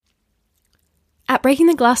At Breaking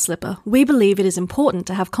the Glass Slipper, we believe it is important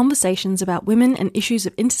to have conversations about women and issues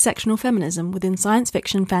of intersectional feminism within science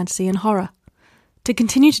fiction, fantasy, and horror. To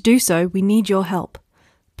continue to do so, we need your help.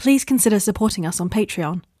 Please consider supporting us on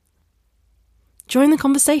Patreon. Join the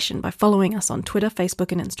conversation by following us on Twitter,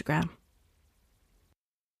 Facebook, and Instagram.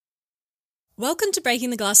 Welcome to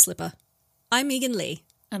Breaking the Glass Slipper. I'm Megan Lee.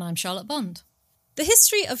 And I'm Charlotte Bond. The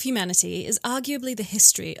history of humanity is arguably the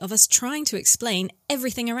history of us trying to explain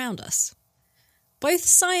everything around us. Both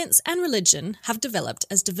science and religion have developed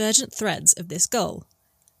as divergent threads of this goal,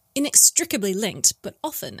 inextricably linked but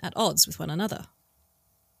often at odds with one another.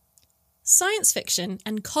 Science fiction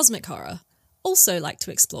and cosmic horror also like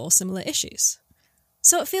to explore similar issues,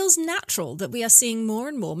 so it feels natural that we are seeing more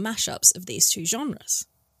and more mashups of these two genres.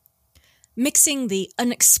 Mixing the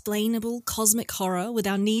unexplainable cosmic horror with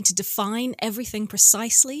our need to define everything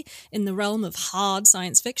precisely in the realm of hard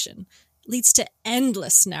science fiction leads to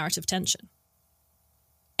endless narrative tension.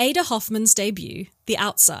 Ada Hoffman's debut, The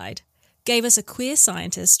Outside, gave us a queer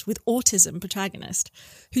scientist with autism protagonist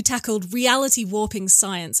who tackled reality-warping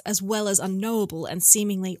science as well as unknowable and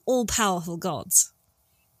seemingly all-powerful gods.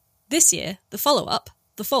 This year, the follow-up,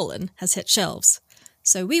 The Fallen, has hit shelves,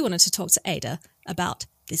 so we wanted to talk to Ada about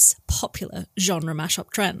this popular genre mashup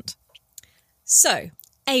trend. So,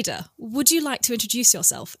 Ada, would you like to introduce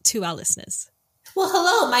yourself to our listeners? Well,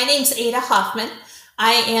 hello, my name's Ada Hoffman.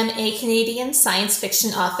 I am a Canadian science fiction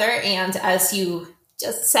author, and as you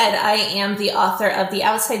just said, I am the author of the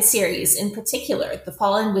Outside series. In particular, The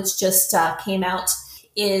Fallen, which just came out,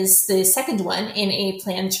 is the second one in a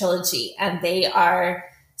planned trilogy, and they are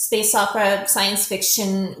space opera science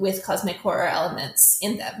fiction with cosmic horror elements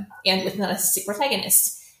in them, and with narcissistic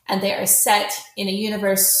protagonists. And they are set in a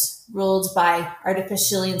universe ruled by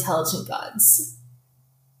artificially intelligent gods.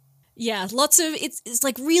 Yeah, lots of, it's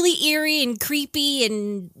like really eerie and creepy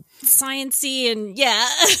and sciencey and yeah.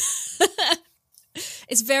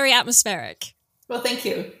 It's very atmospheric. Well, thank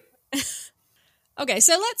you. Okay,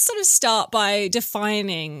 so let's sort of start by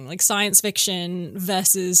defining like science fiction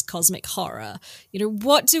versus cosmic horror. You know,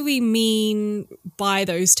 what do we mean by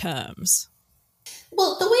those terms?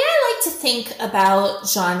 Well, the way I like to think about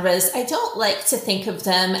genres, I don't like to think of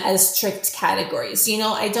them as strict categories. You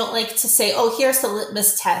know, I don't like to say, oh, here's the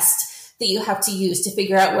litmus test that you have to use to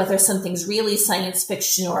figure out whether something's really science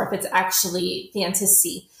fiction or if it's actually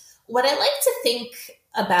fantasy. What I like to think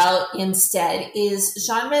about instead is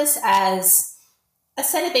genres as a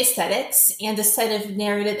set of aesthetics and a set of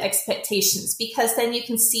narrative expectations, because then you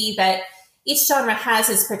can see that each genre has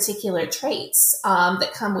its particular traits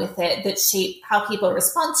that come with it that shape how people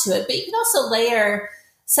respond to it. But you can also layer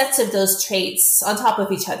sets of those traits on top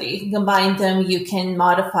of each other. You can combine them, you can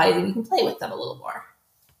modify them, you can play with them a little more.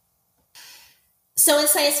 So in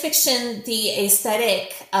science fiction, the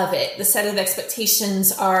aesthetic of it, the set of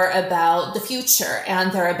expectations are about the future,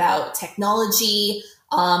 and they're about technology,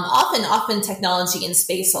 often technology in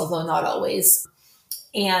space, although not always.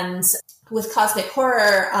 And with cosmic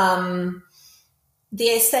horror, the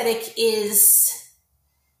aesthetic is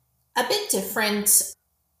a bit different.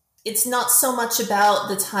 It's not so much about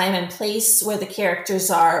the time and place where the characters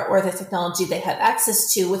are or the technology they have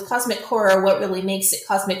access to. With cosmic horror, what really makes it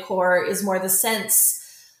cosmic horror is more the sense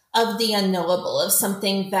of the unknowable, of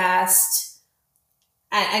something vast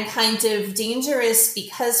and kind of dangerous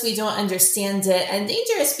because we don't understand it, and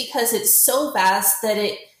dangerous because it's so vast that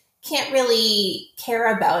it can't really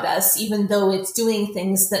care about us, even though it's doing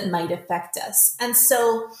things that might affect us. And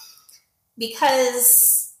so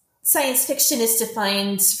because science fiction is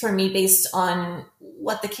defined for me based on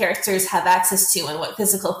what the characters have access to and what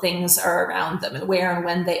physical things are around them and where and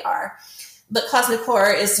when they are. But cosmic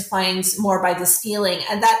horror is defined more by this feeling.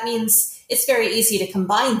 And that means it's very easy to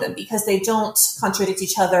combine them because they don't contradict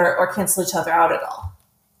each other or cancel each other out at all.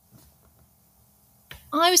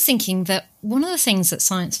 I was thinking that one of the things that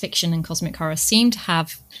science fiction and cosmic horror seem to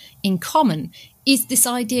have in common is this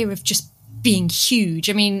idea of just being huge.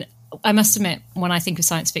 I mean, I must admit, when I think of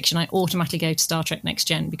science fiction, I automatically go to Star Trek Next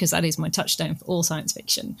Gen because that is my touchstone for all science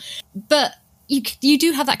fiction. But you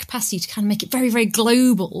do have that capacity to kind of make it very, very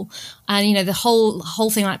global. And, you know, the whole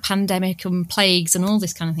thing like pandemic and plagues and all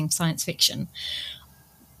this kind of thing, science fiction.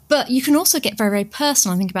 But you can also get very, very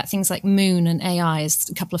personal. I think about things like Moon and AI as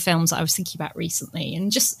a couple of films that I was thinking about recently,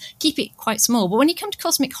 and just keep it quite small. But when you come to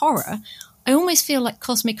cosmic horror, I almost feel like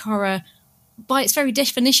cosmic horror, by its very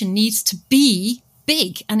definition, needs to be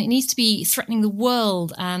big, and it needs to be threatening the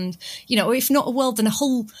world, and, or if not a world, then a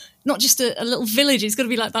whole, not just a little village, it's got to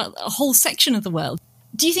be like that, a whole section of the world.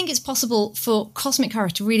 Do you think it's possible for cosmic horror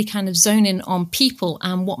to really kind of zone in on people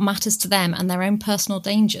and what matters to them and their own personal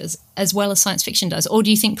dangers, as well as science fiction does? Or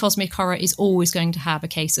do you think cosmic horror is always going to have a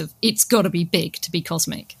case of it's got to be big to be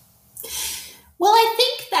cosmic? Well, I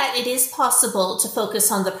think that it is possible to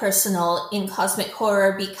focus on the personal in cosmic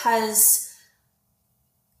horror because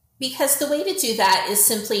the way to do that is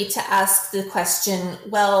simply to ask the question,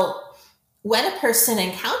 well, when a person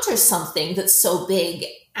encounters something that's so big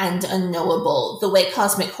and unknowable, the way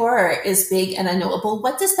cosmic horror is big and unknowable,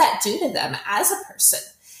 what does that do to them as a person?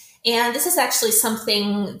 And this is actually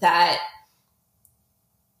something that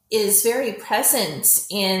is very present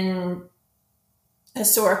in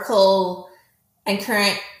historical and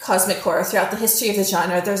current cosmic horror throughout the history of the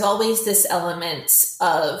genre. There's always this element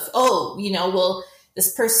of,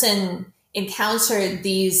 this person encountered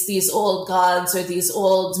these old gods or these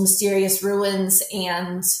old mysterious ruins,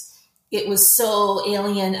 and it was so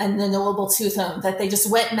alien and unknowable to them that they just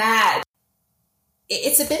went mad.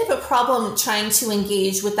 It's a bit of a problem trying to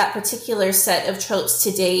engage with that particular set of tropes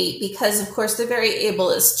today because, of course, they're very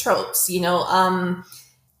ableist tropes,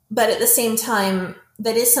 but at the same time,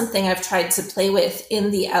 that is something I've tried to play with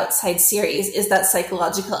in the Outside series, is that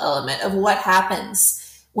psychological element of what happens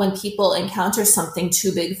when people encounter something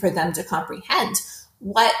too big for them to comprehend.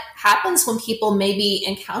 What happens when people maybe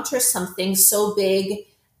encounter something so big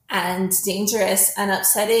and dangerous and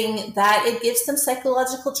upsetting that it gives them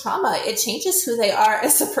psychological trauma. It changes who they are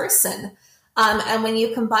as a person. And when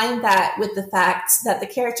you combine that with the fact that the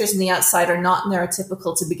characters in The Outside are not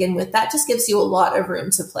neurotypical to begin with, that just gives you a lot of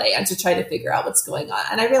room to play and to try to figure out what's going on.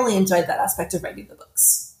 And I really enjoyed that aspect of writing the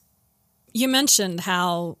books. You mentioned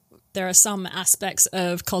how there are some aspects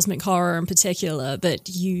of cosmic horror in particular that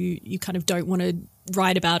you kind of don't want to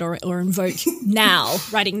write about or invoke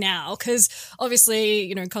writing now, because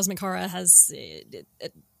obviously, cosmic horror has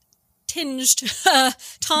tarnished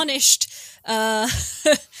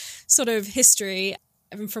sort of history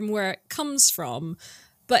from where it comes from.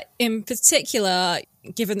 But in particular,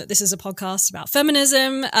 given that this is a podcast about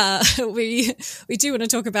feminism, we do want to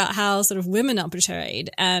talk about how sort of women are portrayed.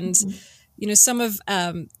 And some of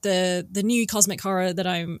the new cosmic horror that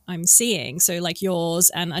I'm seeing, so like yours,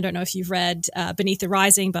 and I don't know if you've read Beneath the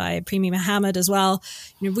Rising by Premi Mohammed as well.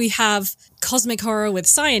 We have cosmic horror with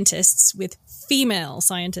scientists, with female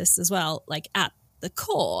scientists as well, like at the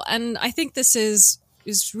core. And I think this is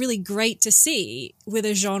really great to see with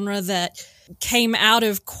a genre that came out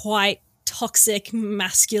of quite toxic,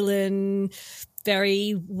 masculine,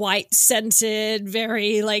 very white-centered,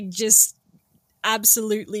 very like just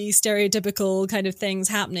absolutely stereotypical kind of things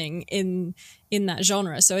happening in that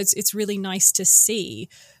genre. So it's really nice to see.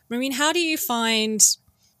 I mean, how do you find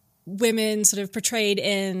women sort of portrayed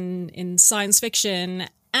in science fiction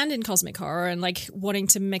and in cosmic horror, and like wanting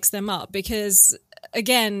to mix them up? Because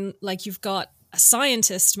again, like you've got a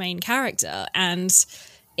scientist main character, and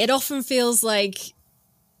it often feels like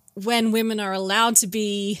when women are allowed to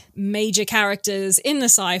be major characters in the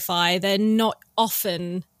sci-fi, they're not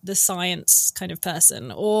often the science kind of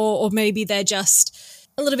person, or maybe they're just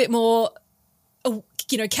a little bit more,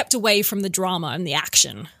 kept away from the drama and the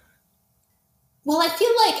action. Well, I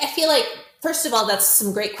feel like, first of all, that's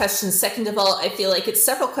some great questions. Second of all, I feel like it's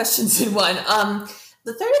several questions in one.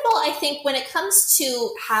 The third of all, I think when it comes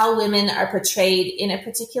to how women are portrayed in a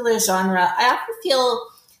particular genre, I often feel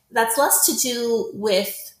that's less to do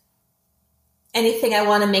with anything I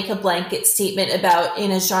want to make a blanket statement about in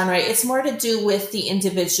a genre. It's more to do with the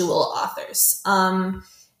individual authors.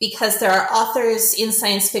 Because there are authors in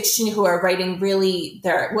science fiction who are writing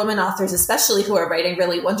there are women authors especially who are writing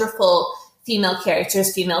really wonderful female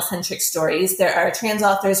characters, female-centric stories. There are trans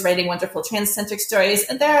authors writing wonderful trans-centric stories,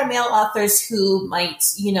 and there are male authors who might,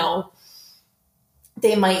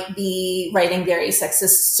 they might be writing very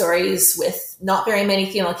sexist stories with not very many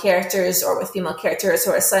female characters, or with female characters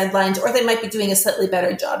who are sidelined, or they might be doing a slightly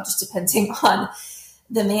better job, just depending on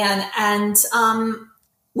the man. And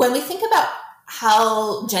when we think about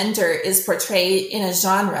how gender is portrayed in a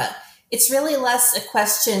genre, it's really less a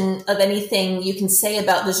question of anything you can say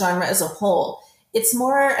about the genre as a whole. It's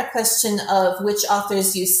more a question of which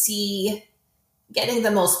authors you see getting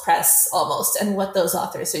the most press almost, and what those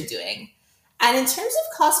authors are doing. And in terms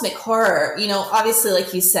of cosmic horror, obviously,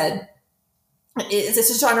 like you said, it's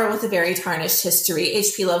a genre with a very tarnished history.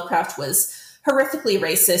 H.P. Lovecraft was horrifically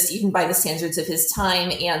racist, even by the standards of his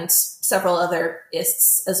time, and several other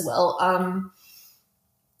ists as well.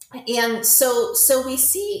 And so we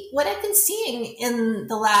see what I've been seeing in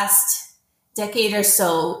the last decade or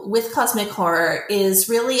so with cosmic horror is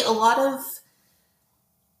really a lot of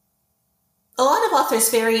a lot of authors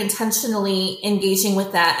very intentionally engaging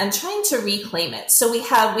with that and trying to reclaim it. So we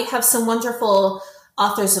have some wonderful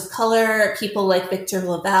authors of color, people like Victor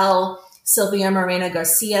LaValle, Sylvia Moreno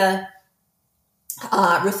Garcia,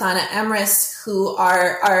 Ruthana Emrys, who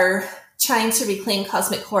are trying to reclaim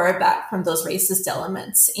cosmic horror back from those racist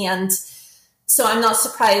elements. And so I'm not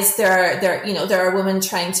surprised there are women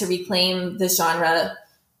trying to reclaim the genre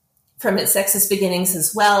from its sexist beginnings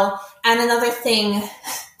as well. And another thing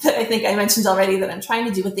that I think I mentioned already that I'm trying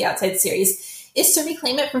to do with the Outside series is to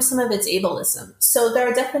reclaim it from some of its ableism. So there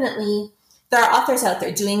are authors out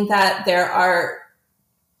there doing that. There are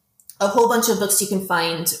a whole bunch of books you can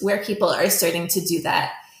find where people are starting to do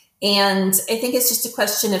that. And I think it's just a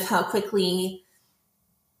question of how quickly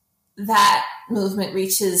that movement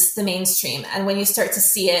reaches the mainstream. And when you start to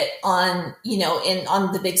see it on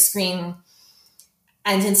the big screen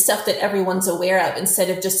and in stuff that everyone's aware of, instead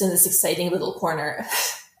of just in this exciting little corner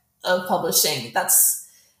of publishing, that's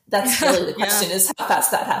really the question, is how fast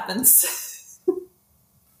that happens.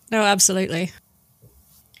 No, absolutely.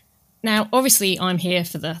 Now, obviously, I'm here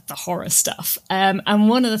for the horror stuff. And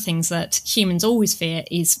one of the things that humans always fear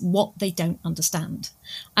is what they don't understand.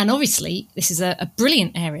 And obviously, this is a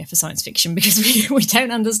brilliant area for science fiction because we don't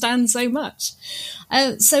understand so much.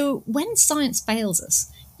 So when science fails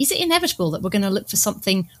us, is it inevitable that we're going to look for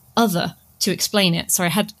something other to explain it? Sorry,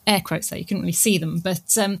 I had air quotes there. You couldn't really see them.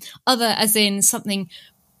 But other as in something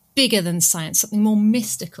bigger than science, something more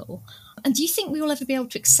mystical. And do you think we will ever be able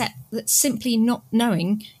to accept that simply not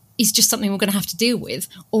knowing is just something we're going to have to deal with?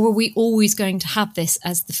 Or are we always going to have this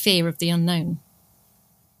as the fear of the unknown?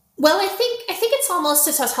 Well, I think it's almost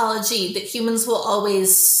a tautology that humans will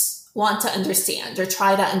always want to understand or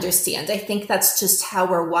try to understand. I think that's just how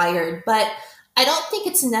we're wired. But I don't think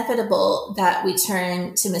it's inevitable that we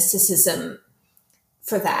turn to mysticism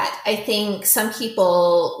for that. I think some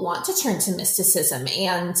people want to turn to mysticism,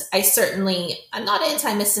 and I'm not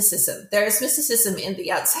anti-mysticism. There's mysticism in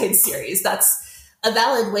the Outside series. That's a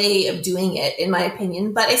valid way of doing it, in my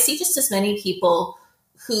opinion. But I see just as many people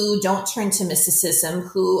who don't turn to mysticism,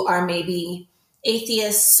 who are maybe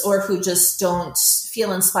atheists or who just don't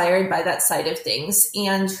feel inspired by that side of things,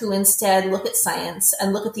 and who instead look at science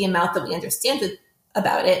and look at the amount that we understand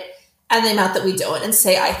about it and the amount that we don't, and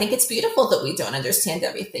say, I think it's beautiful that we don't understand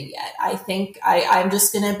everything yet. I think I'm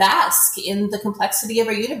just going to bask in the complexity of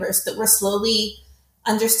our universe that we're slowly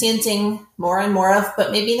understanding more and more of,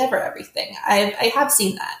 but maybe never everything. I have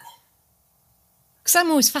seen that. Because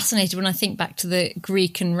I'm always fascinated when I think back to the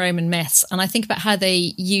Greek and Roman myths, and I think about how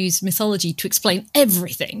they use mythology to explain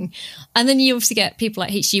everything. And then you obviously get people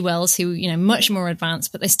like H.G. Wells who, much more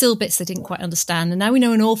advanced, but there's still bits they didn't quite understand. And now we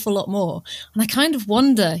know an awful lot more. And I kind of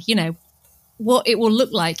wonder, what it will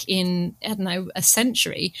look like in, a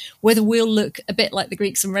century, whether we'll look a bit like the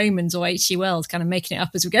Greeks and Romans or H.G. Wells, kind of making it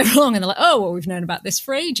up as we go along. And they're like, oh, well, we've known about this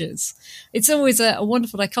for ages. It's always a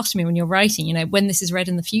wonderful dichotomy when you're writing, when this is read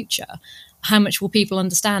in the future, how much will people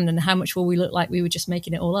understand and how much will we look like we were just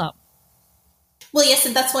making it all up? Well, yes,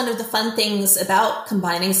 and that's one of the fun things about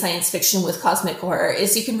combining science fiction with cosmic horror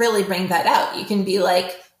is you can really bring that out. You can be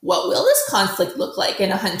like, what will this conflict look like in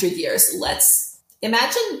 100 years? Let's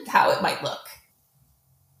imagine how it might look.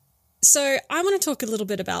 So I want to talk a little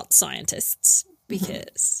bit about scientists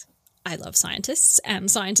because I love scientists and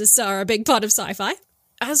scientists are a big part of sci-fi.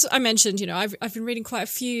 As I mentioned, I've been reading quite a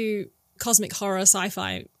few cosmic horror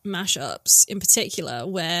sci-fi mashups in particular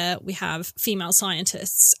where we have female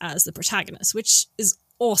scientists as the protagonists, which is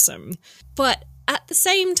awesome. But at the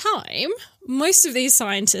same time, most of these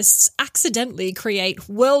scientists accidentally create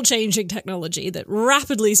world-changing technology that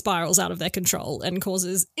rapidly spirals out of their control and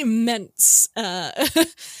causes immense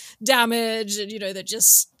damage and, that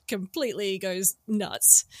just completely goes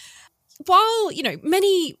nuts. While,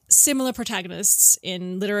 many similar protagonists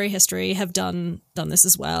in literary history have done this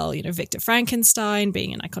as well, Victor Frankenstein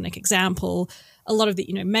being an iconic example, a lot of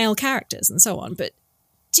the, male characters and so on. But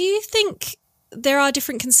do you think there are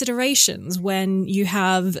different considerations when you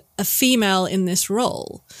have a female in this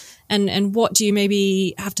role? And what do you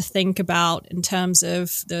maybe have to think about in terms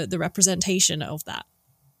of the representation of that?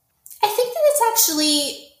 I think that it's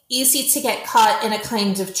actually easy to get caught in a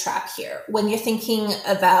kind of trap here when you're thinking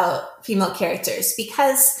about female characters,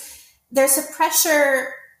 because there's a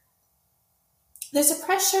pressure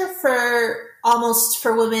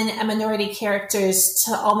for women and minority characters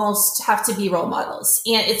to almost have to be role models.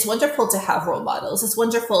 And it's wonderful to have role models. It's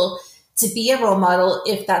wonderful to be a role model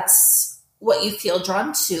if that's what you feel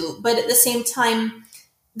drawn to. But at the same time,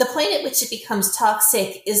 the point at which it becomes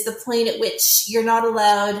toxic is the point at which you're not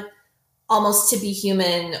allowed almost to be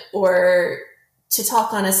human or to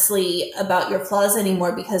talk honestly about your flaws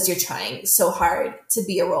anymore because you're trying so hard to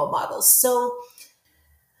be a role model. So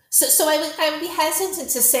I would be hesitant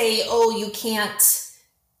to say, oh, you can't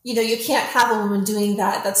have a woman doing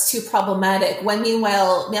that. That's too problematic. When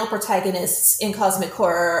meanwhile, male protagonists in cosmic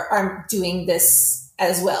horror are doing this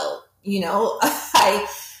as well.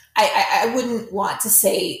 I wouldn't want to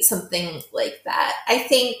say something like that. I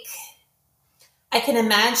think I can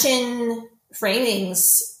imagine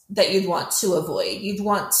framings that you'd want to avoid. You'd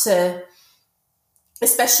want to,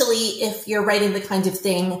 especially if you're writing the kind of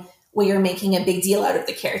thing where you're making a big deal out of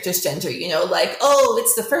the character's gender, like, oh,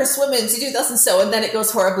 it's the first woman to do this and so, and then it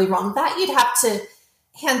goes horribly wrong. That you'd have to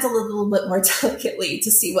handle a little bit more delicately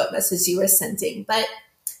to see what message you were sending. But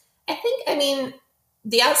I mean,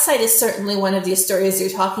 The Outside is certainly one of these stories you're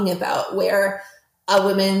talking about where a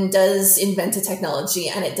woman does invent a technology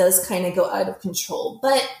and it does kind of go out of control.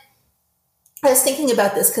 But I was thinking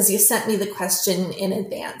about this because you sent me the question in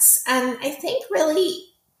advance. And I think really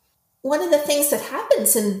one of the things that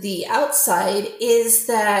happens in The Outside is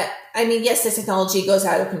that, I mean, yes, the technology goes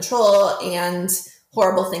out of control and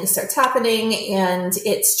horrible things start happening and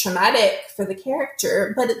it's traumatic for the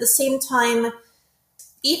character. But at the same time,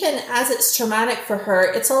 even as it's traumatic for her,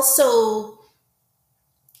 it's also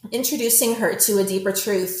introducing her to a deeper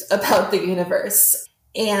truth about the universe.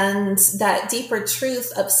 And that deeper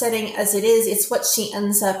truth, upsetting as it is, it's what she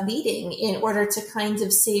ends up needing in order to kind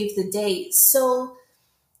of save the day. So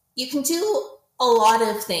you can do a lot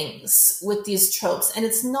of things with these tropes, and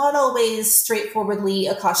it's not always straightforwardly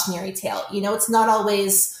a cautionary tale. It's not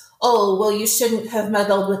always, oh, well, you shouldn't have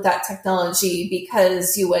meddled with that technology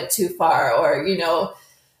because you went too far, or,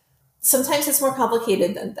 sometimes it's more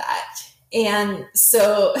complicated than that. And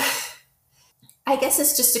so I guess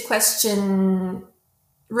it's just a question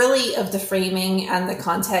really of the framing and the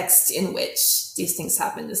context in which these things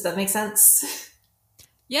happen. Does that make sense?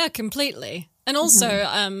 Yeah, completely. And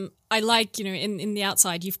also, I like, in The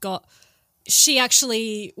Outside, she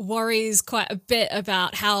actually worries quite a bit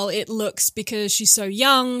about how it looks because she's so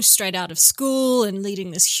young, straight out of school and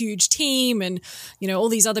leading this huge team. And, all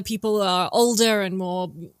these other people are older and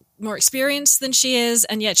more experienced than she is,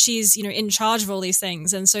 and yet she's, in charge of all these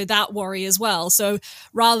things. And so that worry as well. So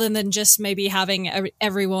rather than just maybe having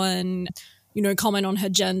everyone, comment on her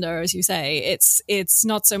gender, as you say, it's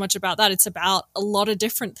not so much about that. It's about a lot of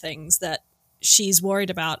different things that she's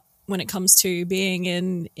worried about when it comes to being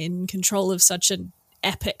in control of such an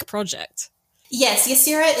epic project. Yes,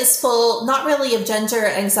 Ysera is full, not really of gender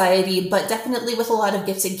anxiety, but definitely with a lot of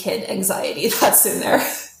gifted kid anxiety that's in there.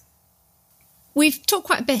 We've talked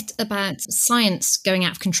quite a bit about science going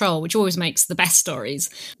out of control, which always makes the best stories.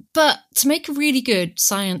 But to make a really good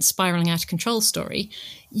science spiraling out of control story,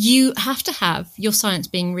 you have to have your science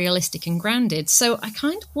being realistic and grounded. So I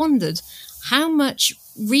kind of wondered how much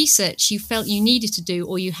research you felt you needed to do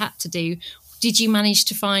or you had to do. Did you manage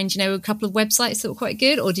to find, a couple of websites that were quite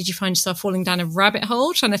good, or did you find yourself falling down a rabbit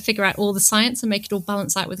hole trying to figure out all the science and make it all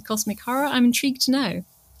balance out with the cosmic horror? I'm intrigued to know.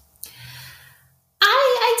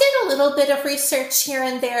 I did a little bit of research here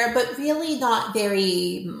and there, but really not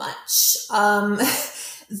very much. The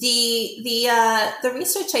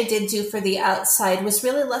research I did do for The Outside was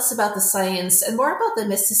really less about the science and more about the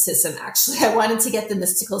mysticism, actually. I wanted to get the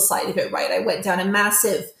mystical side of it right. I went down a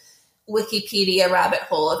massive Wikipedia rabbit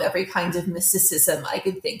hole of every kind of mysticism I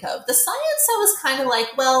could think of. The science, I was kind of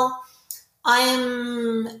like, well,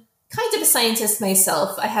 I'm kind of a scientist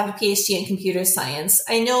myself. I have a PhD in computer science.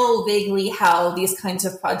 I know vaguely how these kinds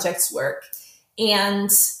of projects work. And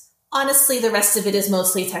honestly, the rest of it is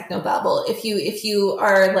mostly technobabble. If you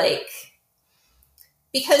are like,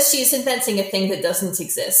 because she's inventing a thing that doesn't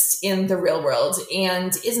exist in the real world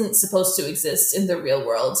and isn't supposed to exist in the real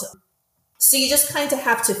world. So you just kind of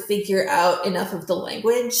have to figure out enough of the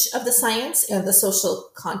language of the science and the social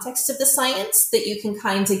context of the science that you can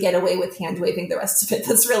kind of get away with hand-waving the rest of it.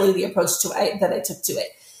 That's really the approach that I took to it.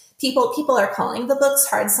 People are calling the books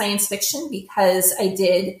hard science fiction because I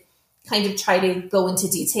did kind of try to go into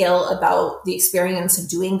detail about the experience of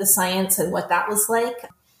doing the science and what that was like.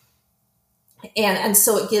 And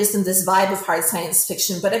so it gives them this vibe of hard science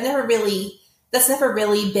fiction, but that's never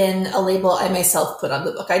really been a label I myself put on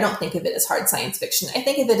the book. I don't think of it as hard science fiction. I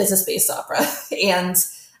think of it as a space opera. And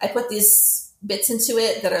I put these bits into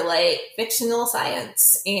it that are like fictional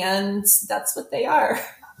science, and that's what they are.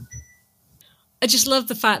 I just love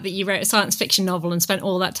the fact that you wrote a science fiction novel and spent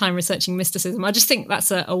all that time researching mysticism. I just think that's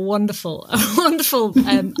a wonderful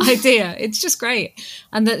idea. It's just great.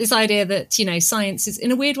 And that this idea that, science is,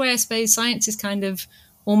 in a weird way, I suppose, science is kind of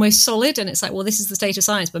almost solid, and it's like, well, this is the state of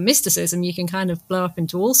science, but mysticism you can kind of blow up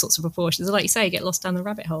into all sorts of proportions. Like you say, get lost down the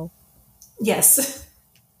rabbit hole. Yes.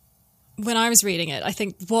 When I was reading it, I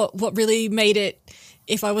think what really made it,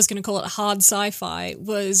 if I was going to call it hard sci-fi,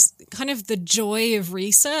 was kind of the joy of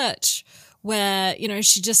research, where, you know,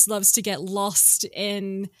 she just loves to get lost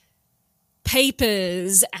in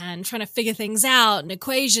papers and trying to figure things out and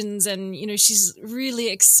equations, and, you know, she's really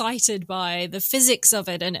excited by the physics of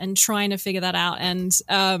it and trying to figure that out. And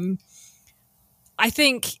I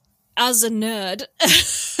think as a nerd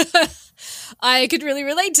I could really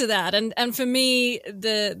relate to that, and for me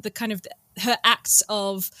the kind of her acts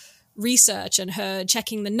of research and her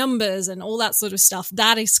checking the numbers and all that sort of stuff,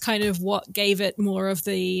 that is kind of what gave it more of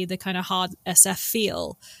the kind of hard SF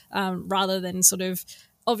feel, rather than sort of,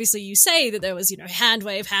 obviously you say that there was, you know, hand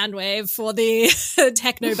wave for the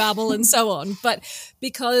technobabble and so on, but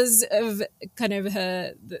because of kind of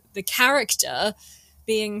her the character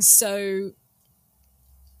being so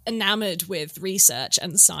enamored with research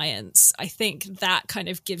and science, I think that kind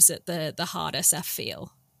of gives it the hard SF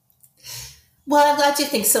feel. Well, I'm glad you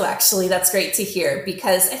think so, actually. That's great to hear,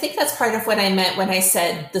 because I think that's part of what I meant when I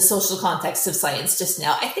said the social context of science just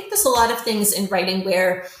now. I think there's a lot of things in writing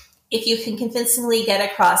where if you can convincingly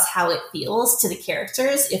get across how it feels to the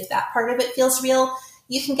characters, if that part of it feels real,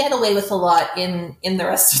 you can get away with a lot in the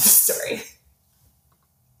rest of the story.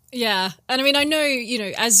 Yeah. And I mean, I know, you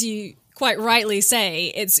know, as you quite rightly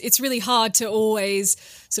say, it's really hard to always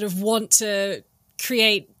sort of want to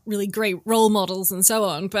create really great role models and so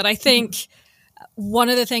on. But I think one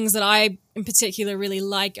of the things that I in particular really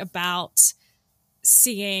like about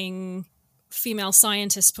seeing female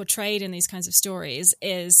scientists portrayed in these kinds of stories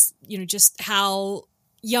is, you know, just how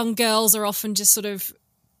young girls are often just sort of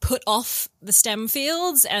put off the STEM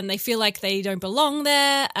fields and they feel like they don't belong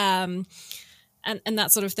there. And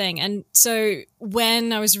that sort of thing. And so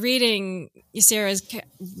when I was reading Ysera's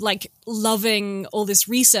like loving all this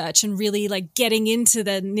research and really like getting into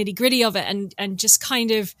the nitty gritty of it and just kind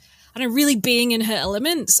of, I don't know, really being in her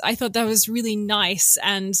elements, I thought that was really nice.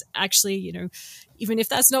 And actually, you know, even if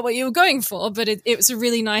that's not what you were going for, but it was a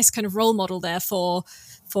really nice kind of role model there for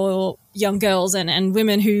young girls and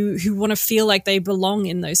women who want to feel like they belong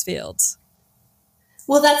in those fields.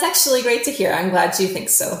 Well, that's actually great to hear. I'm glad you think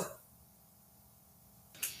so.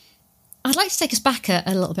 I'd like to take us back a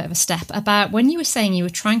little bit of a step about when you were saying you were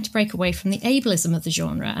trying to break away from the ableism of the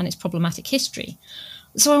genre and its problematic history.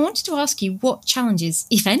 So I wanted to ask you, what challenges,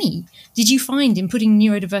 if any, did you find in putting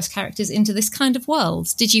neurodiverse characters into this kind of world?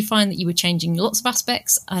 Did you find that you were changing lots of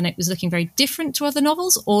aspects and it was looking very different to other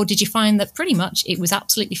novels? Or did you find that pretty much it was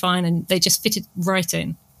absolutely fine and they just fitted right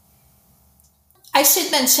in? I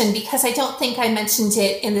should mention, because I don't think I mentioned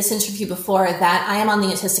it in this interview before, that I am on the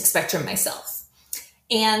autistic spectrum myself.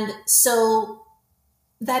 And so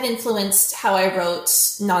that influenced how I wrote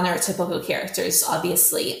non-neurotypical characters,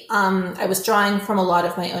 obviously. I was drawing from a lot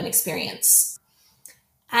of my own experience.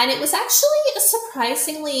 And it was actually a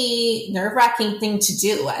surprisingly nerve-wracking thing to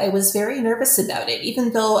do. I was very nervous about it.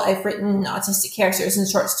 Even though I've written autistic characters in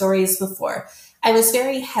short stories before, I was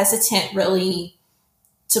very hesitant, really,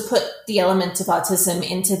 to put the element of autism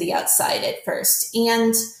into the outside at first.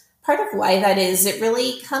 And part of why that is, it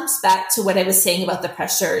really comes back to what I was saying about the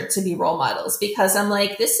pressure to be role models, because I'm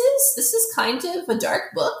like, this is kind of a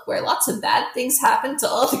dark book where lots of bad things happen to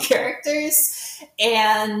all the characters.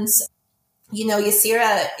 And, you know,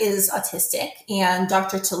 Ysera is autistic, and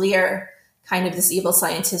Dr. Talir, kind of this evil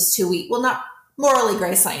scientist who not morally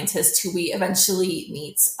gray scientist who we eventually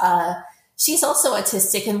meet, she's also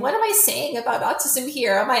autistic. And what am I saying about autism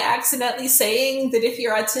here? Am I accidentally saying that if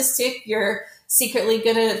you're autistic, you're secretly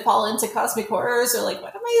going to fall into cosmic horrors? Or like,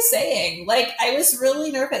 what am I saying? Like, I was really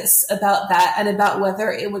nervous about that and about whether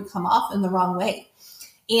it would come off in the wrong way.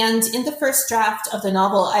 And in the first draft of the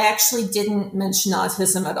novel, I actually didn't mention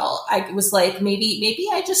autism at all. I was like, maybe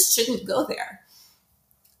I just shouldn't go there.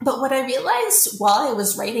 But what I realized while I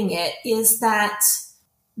was writing it is that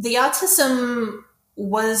the autism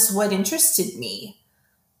was what interested me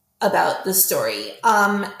about the story.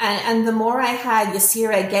 And the more I had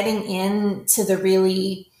Ysera getting into the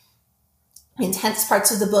really intense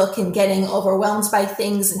parts of the book and getting overwhelmed by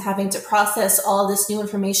things and having to process all this new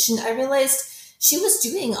information, I realized she was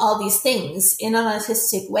doing all these things in an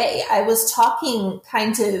autistic way. I was talking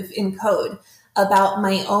kind of in code about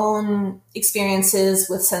my own experiences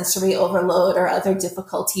with sensory overload or other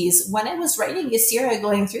difficulties when I was writing Ysera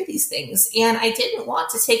going through these things. And I didn't want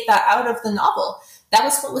to take that out of the novel. That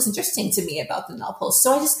was what was interesting to me about the novel.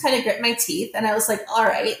 So I just kind of grit my teeth and I was like, all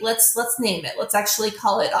right, let's name it. Let's actually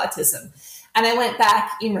call it autism. And I went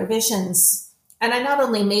back in revisions and I not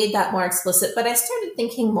only made that more explicit, but I started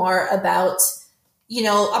thinking more about, you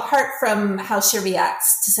know, apart from how she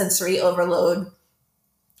reacts to sensory overload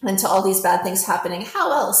and to all these bad things happening,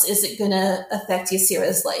 how else is it going to affect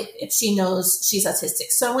Ysera's life if she knows she's autistic?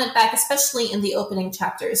 So I went back, especially in the opening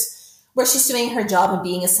chapters where she's doing her job and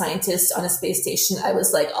being a scientist on a space station. I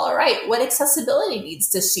was like, all right, what accessibility needs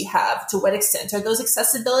does she have? To what extent are those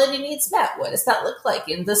accessibility needs met? What does that look like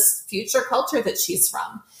in this future culture that she's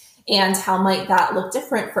from? And how might that look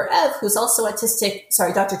different for Ev, who's also autistic?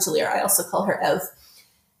 Sorry, Dr. Talir, I also call her Ev.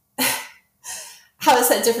 How is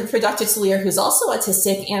that different for Dr. Talir, who's also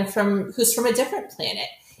autistic and who's from a different planet?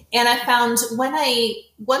 And I found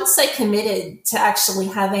once I committed to actually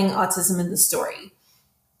having autism in the story,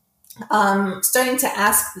 starting to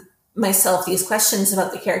ask myself these questions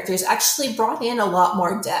about the characters actually brought in a lot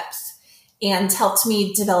more depth and helped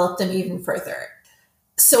me develop them even further.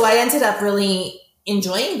 So I ended up really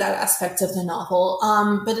enjoying that aspect of the novel.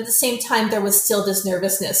 But at the same time, there was still this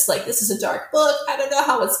nervousness, like, this is a dark book. I don't know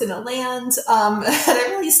how it's going to land. And I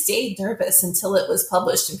really stayed nervous until it was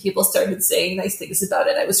published and people started saying nice things about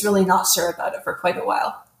it. I was really not sure about it for quite a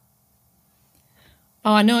while.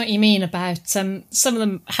 Oh, I know what you mean about some of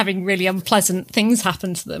them having really unpleasant things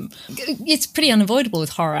happen to them. It's pretty unavoidable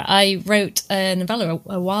with horror. I wrote a novella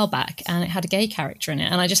a while back and it had a gay character in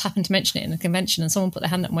it, and I just happened to mention it in a convention and someone put their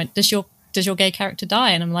hand up and went, does your gay character die?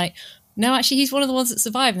 And I'm like, no, actually, he's one of the ones that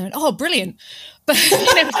survived. And I went, oh, brilliant. But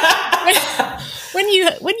when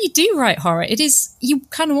you do write horror, it is, you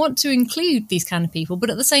kind of want to include these kind of people, but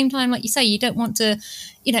at the same time, like you say, you don't want to,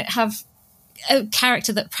 have a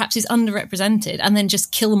character that perhaps is underrepresented and then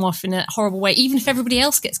just kill them off in a horrible way. Even if everybody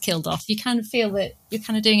else gets killed off, you kind of feel that you're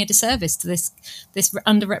kind of doing a disservice to this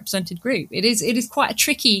underrepresented group. It is quite a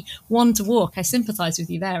tricky one to walk. I sympathise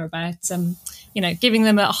with you there about giving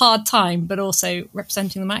them a hard time, but also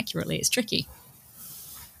representing them accurately. It's tricky.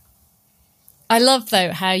 I love,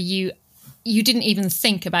 though, how you didn't even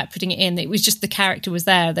think about putting it in. It was just the character was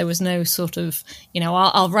there. There was no sort of,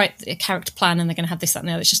 I'll write a character plan and they're going to have this, that, and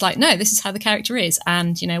the other. It's just like, no, this is how the character is.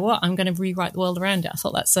 And you know what? I'm going to rewrite the world around it. I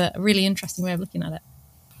thought that's a really interesting way of looking at it.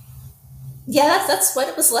 Yeah, that's what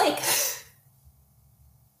it was like.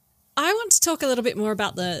 I want to talk a little bit more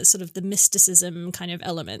about the sort of the mysticism kind of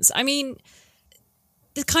elements. I mean,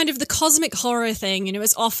 the kind of the cosmic horror thing,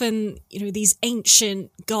 it's often, these ancient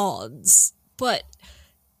gods, but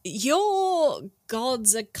your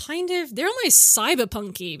gods are they're almost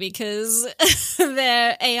cyberpunky because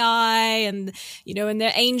they're AI and, and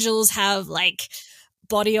their angels have like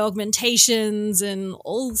body augmentations and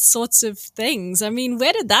all sorts of things. I mean,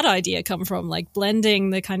 where did that idea come from? Like blending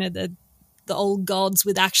the kind of the old gods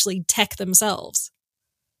with actually tech themselves?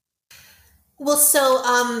 Well, so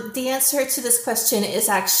the answer to this question is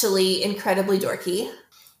actually incredibly dorky.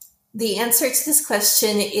 The answer to this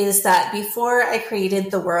question is that before I created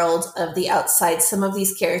the world of The Outside, some of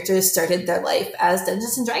these characters started their life as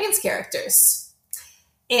Dungeons & Dragons characters.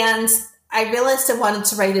 And I realized I wanted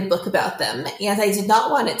to write a book about them, and I did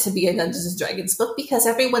not want it to be a Dungeons & Dragons book because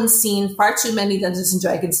everyone's seen far too many Dungeons &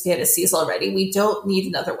 Dragons fantasies already. We don't need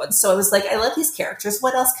another one. So I was like, I love these characters.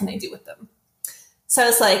 What else can I do with them? So I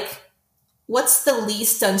was like, what's the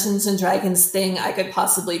least Dungeons & Dragons thing I could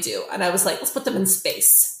possibly do? And I was like, let's put them in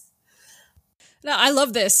space. No, I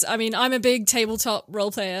love this. I mean, I'm a big tabletop role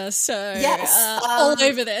player, so yes, all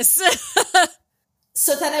over this.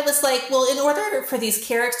 So then I was like, well, in order for these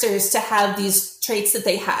characters to have these traits that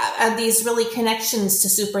they have and these really connections to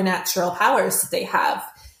supernatural powers that they have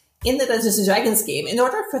in the Dungeons & Dragons game, in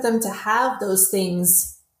order for them to have those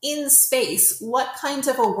things in space, what kind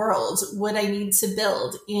of a world would I need to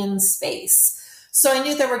build in space? So I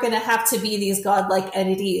knew there were going to have to be these godlike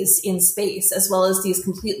entities in space, as well as these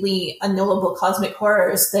completely unknowable cosmic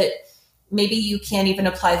horrors that maybe you can't even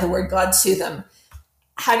apply the word God to them.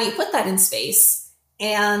 How do you put that in space?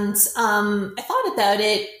 And I thought about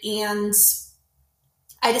it, and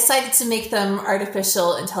I decided to make them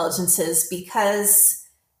artificial intelligences because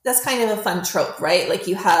that's kind of a fun trope, right? Like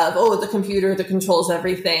you have, the computer that controls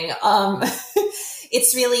everything.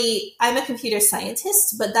 It's really, I'm a computer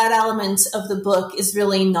scientist, but that element of the book is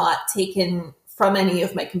really not taken from any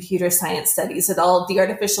of my computer science studies at all. The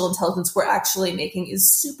artificial intelligence we're actually making is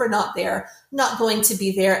super not there, not going to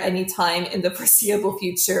be there anytime in the foreseeable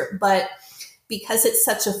future. But because it's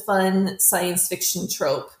such a fun science fiction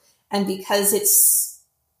trope, and because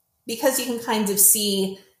you can kind of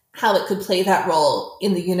see how it could play that role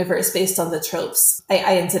in the universe based on the tropes, I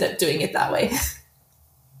ended up doing it that way.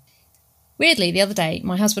 Weirdly, the other day,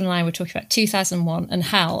 my husband and I were talking about 2001 and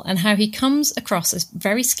HAL, and how he comes across as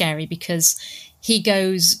very scary because he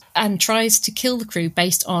goes and tries to kill the crew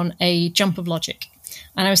based on a jump of logic.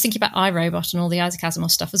 And I was thinking about iRobot and all the Isaac Asimov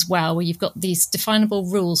stuff as well, where you've got these definable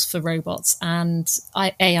rules for robots and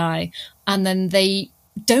AI, and then they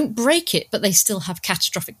don't break it, but they still have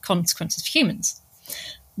catastrophic consequences for humans.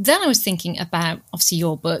 Then I was thinking about, obviously,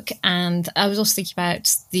 your book, and I was also thinking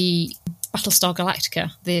about the Battlestar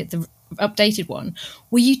Galactica, the updated one,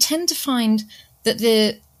 where you tend to find that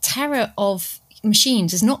the terror of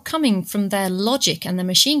machines is not coming from their logic and their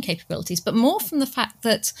machine capabilities, but more from the fact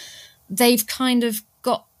that they've kind of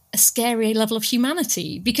got a scary level of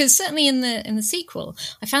humanity. Because certainly in the sequel,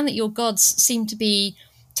 I found that your gods seem to be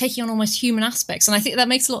taking on almost human aspects. And I think that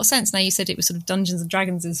makes a lot of sense. Now you said it was sort of Dungeons and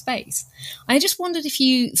Dragons in space. I just wondered if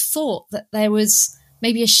you thought that there was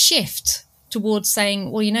maybe a shift towards saying,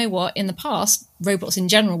 well, you know what, in the past, robots in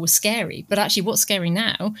general were scary, but actually what's scary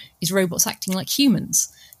now is robots acting like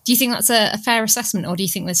humans. Do you think that's a fair assessment, or do you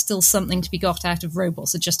think there's still something to be got out of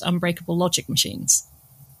robots that are just unbreakable logic machines?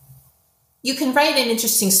 You can write an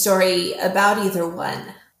interesting story about either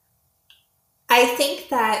one. I think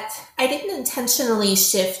that I didn't intentionally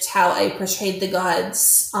shift how I portrayed the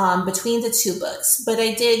gods between the two books, but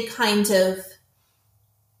I did kind of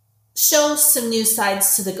show some new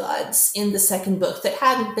sides to the gods in the second book that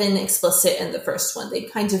hadn't been explicit in the first one.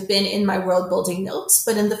 They'd kind of been in my world building notes,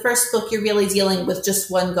 but in the first book, you're really dealing with just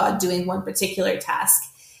one god doing one particular task.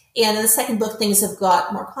 And in the second book, things have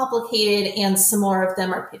got more complicated and some more of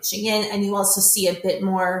them are pitching in, and you also see a bit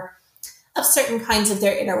more of certain kinds of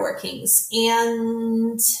their inner workings.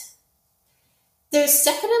 And there's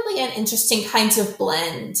definitely an interesting kind of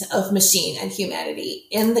blend of machine and humanity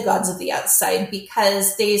in the gods of the outside,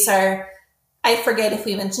 because these are, I forget if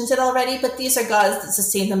we mentioned it already, but these are gods that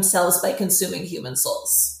sustain themselves by consuming human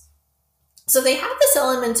souls. So they have this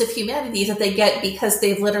element of humanity that they get because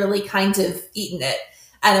they've literally kind of eaten it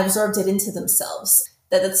and absorbed it into themselves.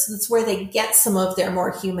 That's where they get some of their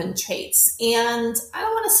more human traits. And I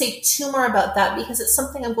don't want to say too more about that because it's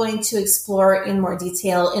something I'm going to explore in more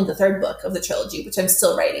detail in the third book of the trilogy, which I'm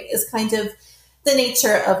still writing, is kind of the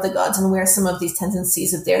nature of the gods and where some of these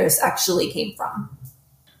tendencies of theirs actually came from.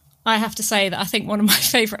 I have to say that I think one of my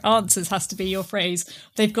favourite answers has to be your phrase,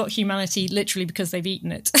 they've got humanity literally because they've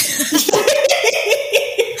eaten it.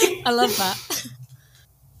 I love that.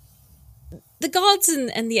 The gods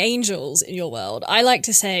and the angels in your world, I like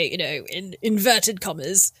to say, in inverted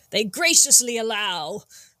commas, they graciously allow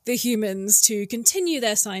the humans to continue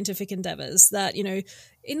their scientific endeavors that,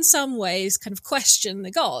 in some ways kind of question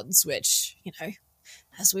the gods, which,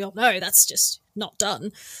 as we all know, that's just not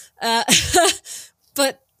done.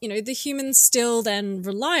 But, the humans still then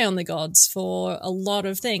rely on the gods for a lot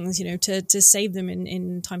of things, to save them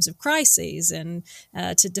in times of crises and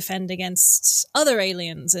to defend against other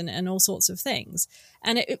aliens and all sorts of things.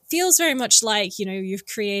 And it feels very much like, you've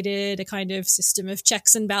created a kind of system of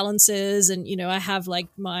checks and balances. And, I have like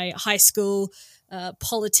my high school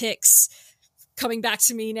politics coming back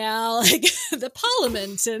to me now, like the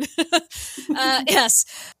parliament and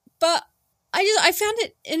yes. But I found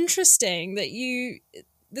it interesting that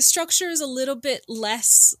the structure is a little bit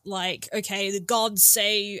less like, okay, the gods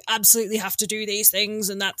say you absolutely have to do these things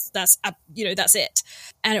and that's it.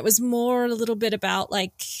 And it was more a little bit about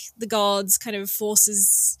like the gods kind of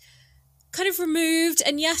forces kind of removed,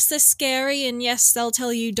 and yes, they're scary, and yes, they'll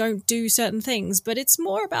tell you don't do certain things, but it's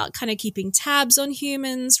more about kind of keeping tabs on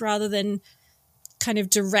humans rather than kind of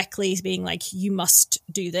directly being like, you must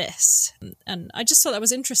do this. And I just thought that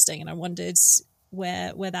was interesting, and I wondered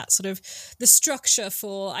where that sort of the structure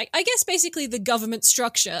for I guess basically the government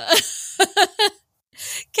structure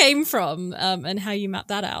came from, and how you map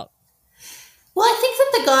that out. Well, I think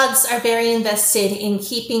that the gods are very invested in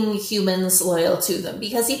keeping humans loyal to them,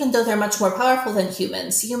 because even though they're much more powerful than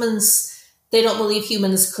humans, they don't believe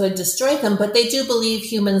humans could destroy them, but they do believe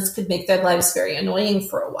humans could make their lives very annoying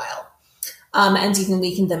for a while, and even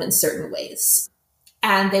weaken them in certain ways.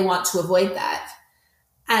 And they want to avoid that.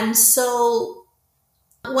 And so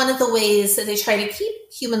one of the ways that they try to keep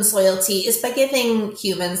humans' loyalty is by giving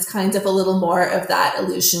humans kind of a little more of that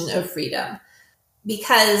illusion of freedom.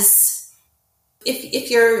 Because if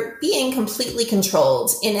you're being completely controlled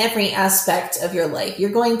in every aspect of your life, you're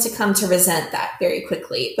going to come to resent that very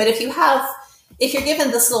quickly. But if you're given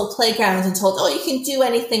this little playground and told, oh, you can do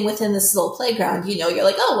anything within this little playground, you're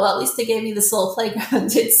like, oh, well, at least they gave me this little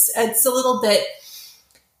playground. It's a little bit,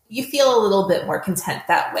 you feel a little bit more content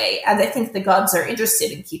that way. And I think the gods are interested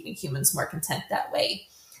in keeping humans more content that way.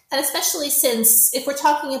 And especially since if we're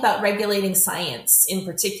talking about regulating science in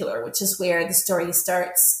particular, which is where the story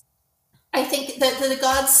starts, I think that the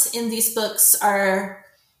gods in these books are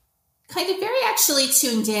kind of very actually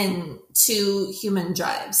tuned in to human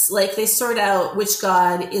drives. Like they sort out which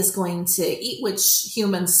god is going to eat which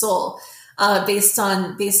human soul based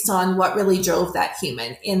on what really drove that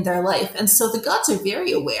human in their life. And so the gods are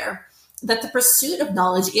very aware that the pursuit of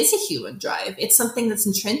knowledge is a human drive. It's something that's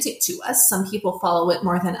intrinsic to us. Some people follow it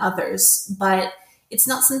more than others, but it's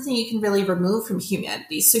not something you can really remove from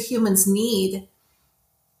humanity. So humans need,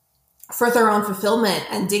 for their own fulfillment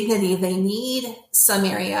and dignity, they need some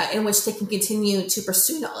area in which they can continue to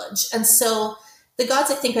pursue knowledge. And so the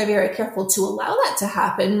gods, I think, are very careful to allow that to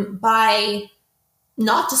happen by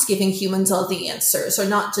not just giving humans all the answers or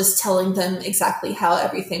not just telling them exactly how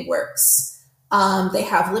everything works. They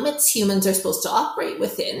have limits humans are supposed to operate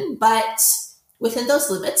within, but within those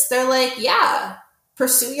limits, they're like, yeah,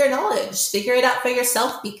 pursue your knowledge, figure it out for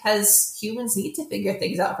yourself, because humans need to figure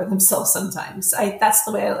things out for themselves sometimes. That's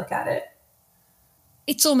the way I look at it.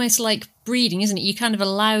 It's almost like breeding, isn't it? You kind of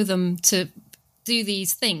allow them to do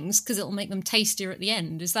these things because it'll make them tastier at the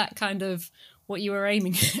end. Is that kind of what you were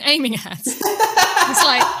aiming at? It's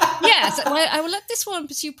like, yeah, so I will let this one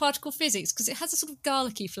pursue particle physics because it has a sort of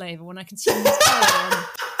garlicky flavour when I consume this colour.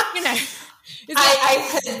 You know,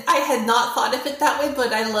 I had not thought of it that way,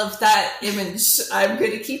 but I love that image. I'm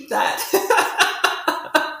going to keep that.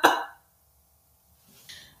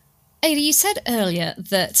 Ada, you said earlier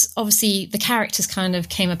that obviously the characters kind of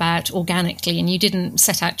came about organically and you didn't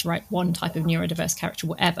set out to write one type of neurodiverse character,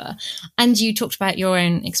 whatever. And you talked about your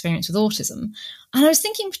own experience with autism. And I was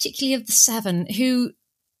thinking particularly of the 7 who,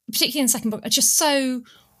 particularly in the second book, are just so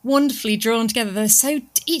wonderfully drawn together.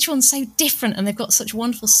 Each one's so different and they've got such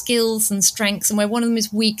wonderful skills and strengths, and where one of them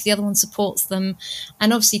is weak, the other one supports them.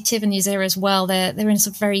 And obviously Tiv and Ysera as well, they're in a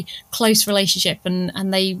sort of very close relationship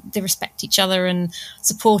and they respect each other and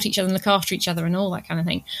support each other and look after each other and all that kind of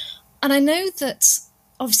thing. And I know that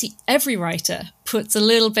obviously every writer puts a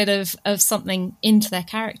little bit of something into their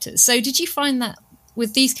characters. So did you find that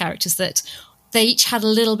with these characters that they each had a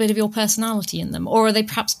little bit of your personality in them? Or are they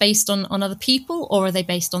perhaps based on other people? Or are they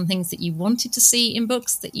based on things that you wanted to see in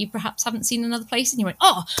books that you perhaps haven't seen in other places? And you went,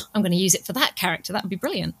 oh, I'm going to use it for that character. That would be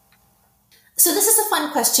brilliant. So this is a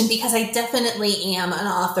fun question because I definitely am an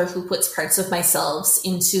author who puts parts of myself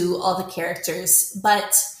into all the characters.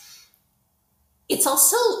 But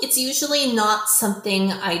it's usually not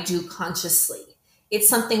something I do consciously. It's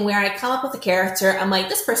something where I come up with a character. I'm like,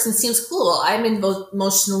 this person seems cool. I'm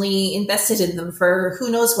emotionally invested in them for who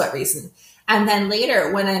knows what reason. And then later,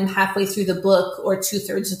 when I'm halfway through the book or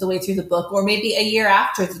 2/3 of the way through the book, or maybe a year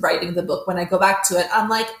after writing the book, when I go back to it, I'm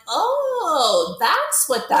like, oh, that's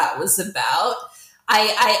what that was about.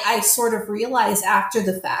 I sort of realize after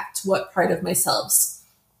the fact what part of myself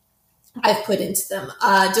I've put into them.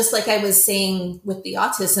 Just like I was saying with the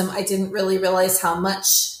autism, I didn't really realize how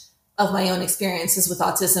much of my own experiences with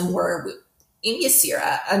autism were in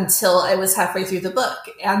Ysera until I was halfway through the book,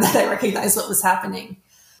 and then I recognized what was happening.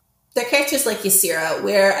 There are characters like Ysera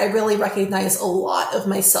where I really recognize a lot of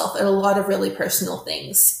myself and a lot of really personal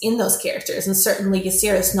things in those characters. And certainly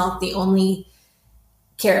Ysera is not the only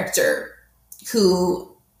character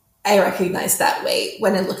who I recognize that way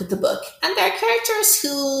when I look at the book. And there are characters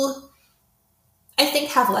who I think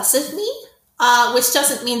have less of me, which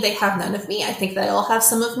doesn't mean they have none of me. I think they all have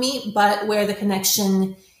some of me, but where the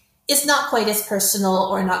connection is not quite as personal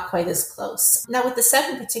or not quite as close. Now, with the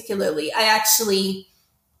 7 particularly, I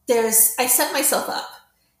set myself up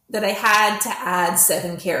that I had to add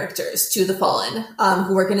 7 characters to the Fallen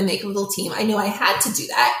who were going to make a little team. I knew I had to do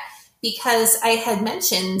that because I had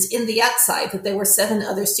mentioned in the outside that there were 7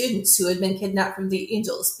 other students who had been kidnapped from the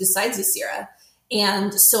Angels besides Ysera.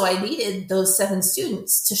 And so I needed those 7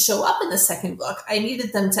 students to show up in the second book. I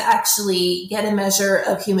needed them to actually get a measure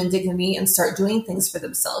of human dignity and start doing things for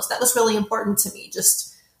themselves. That was really important to me,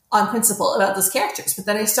 just on principle about those characters. But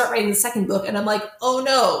then I start writing the second book and I'm like, oh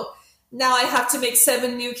no, now I have to make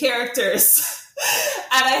 7 new characters.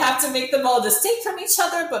 And I have to make them all distinct from each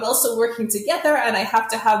other, but also working together. And I have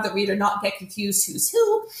to have the reader not get confused who's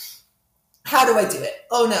who. How do I do it?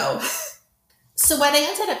 Oh no. So what I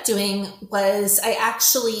ended up doing was I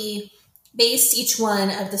actually based each one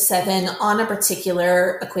of the 7 on a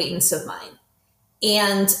particular acquaintance of mine.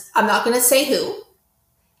 And I'm not going to say who.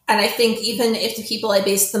 And I think even if the people I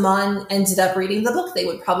based them on ended up reading the book, they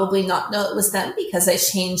would probably not know it was them because I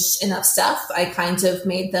changed enough stuff. I kind of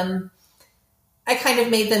made them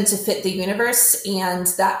to fit the universe. And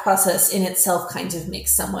that process in itself kind of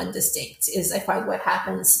makes someone distinct is I find what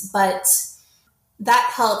happens. But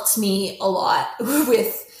that helped me a lot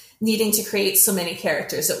with needing to create so many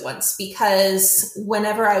characters at once, because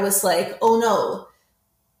whenever I was like, oh no,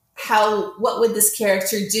 what would this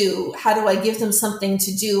character do? How do I give them something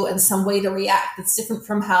to do and some way to react that's different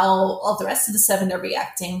from how all the rest of the 7 are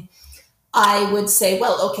reacting? I would say,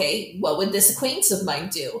 well, okay, what would this acquaintance of mine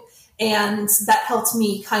do? And that helped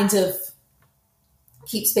me kind of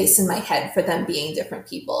keep space in my head for them being different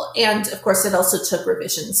people. And of course, it also took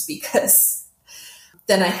revisions because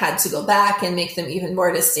then I had to go back and make them even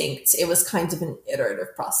more distinct. It was kind of an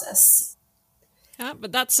iterative process. Yeah,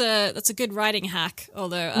 but that's a good writing hack,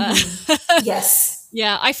 although... Yes.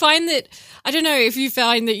 Yeah, I find that, I don't know if you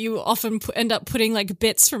find that you often end up putting like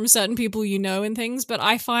bits from certain people you know and things, but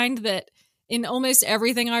I find that in almost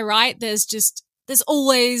everything I write, there's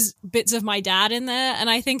always bits of my dad in there. And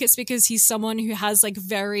I think it's because he's someone who has like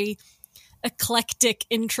very eclectic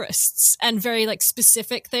interests and very like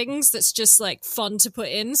specific things that's just like fun to put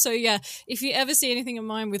in. So yeah, if you ever see anything of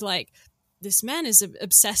mine with like, this man is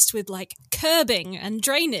obsessed with like curbing and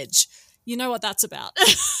drainage, you know what that's about.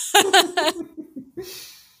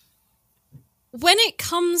 When it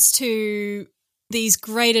comes to these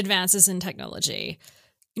great advances in technology,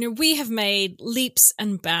 you know, we have made leaps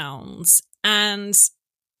and bounds. And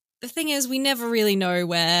the thing is, we never really know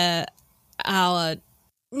where our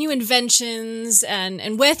new inventions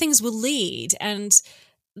and where things will lead. And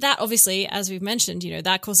that obviously, as we've mentioned, you know,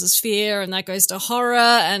 that causes fear and that goes to horror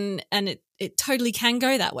and it totally can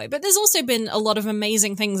go that way. But there's also been a lot of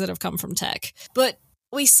amazing things that have come from tech. But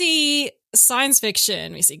we see science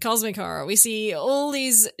fiction, we see cosmic horror, we see all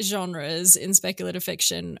these genres in speculative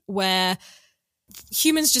fiction where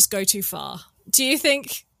humans just go too far. Do you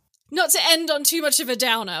think, not to end on too much of a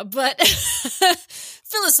downer, but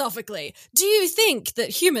philosophically, do you think that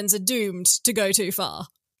humans are doomed to go too far?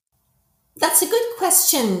 That's a good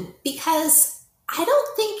question, because I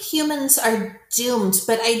don't think humans are doomed,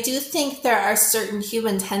 but I do think there are certain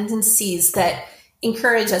human tendencies that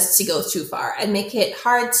encourage us to go too far and make it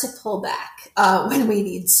hard to pull back when we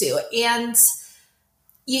need to. And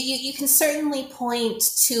you can certainly point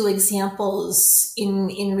to examples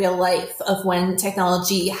in real life of when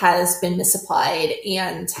technology has been misapplied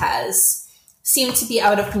and has seemed to be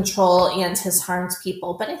out of control and has harmed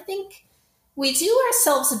people. But I think we do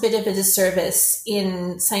ourselves a bit of a disservice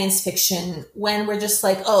in science fiction when we're just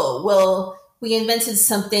like, oh, well, we invented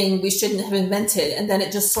something we shouldn't have invented, and then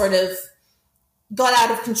it just sort of got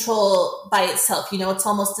out of control by itself. You know, it's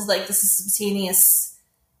almost like this is spontaneous.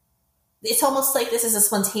 It's almost like this is a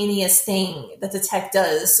spontaneous thing that the tech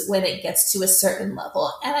does when it gets to a certain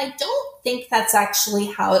level. And I don't think that's actually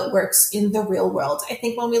how it works in the real world. I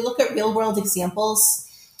think when we look at real world examples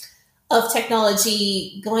of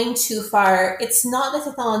technology going too far, it's not the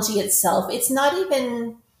technology itself. It's not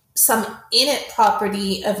even some innate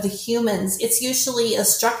property of the humans. It's usually a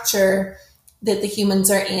structure that the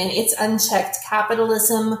humans are in. It's unchecked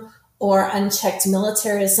capitalism or unchecked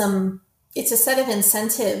militarism. It's a set of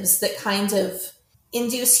incentives that kind of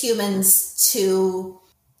induce humans to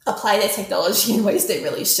apply the technology in ways they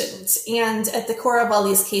really shouldn't. And at the core of all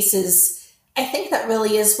these cases, I think that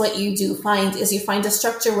really is what you do find, is you find a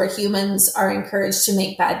structure where humans are encouraged to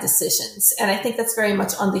make bad decisions. And I think that's very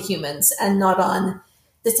much on the humans and not on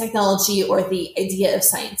the technology or the idea of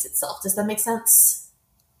science itself. Does that make sense?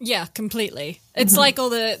 Yeah, completely. It's like all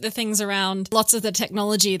the things around lots of the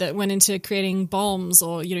technology that went into creating bombs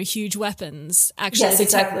or, you know, huge weapons. Actually, yes,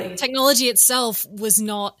 exactly. Technology itself was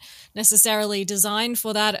not necessarily designed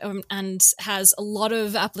for that and has a lot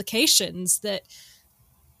of applications that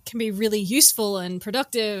can be really useful and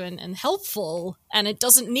productive and helpful. And it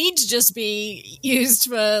doesn't need to just be used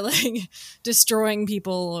for like destroying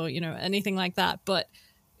people or, you know, anything like that. But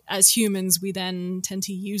as humans, we then tend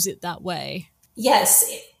to use it that way.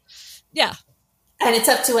 Yes. Yeah. And it's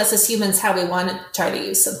up to us as humans how we want to try to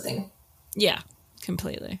use something. Yeah,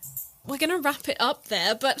 completely. We're going to wrap it up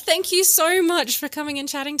there, but thank you so much for coming and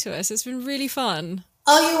chatting to us. It's been really fun.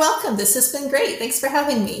 Oh, you're welcome. This has been great. Thanks for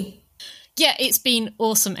having me. Yeah, it's been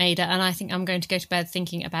awesome, Ada, and I think I'm going to go to bed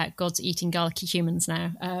thinking about gods eating garlicky humans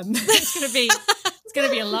now. It's going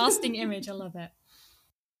to be a lasting image. I love it.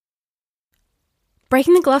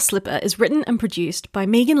 Breaking the Glass Slipper is written and produced by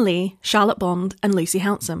Megan Lee, Charlotte Bond, and Lucy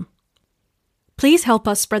Hounsome. Please help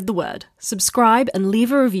us spread the word, subscribe and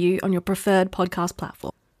leave a review on your preferred podcast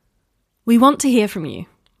platform. We want to hear from you.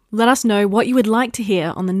 Let us know what you would like to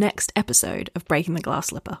hear on the next episode of Breaking the Glass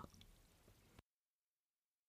Slipper.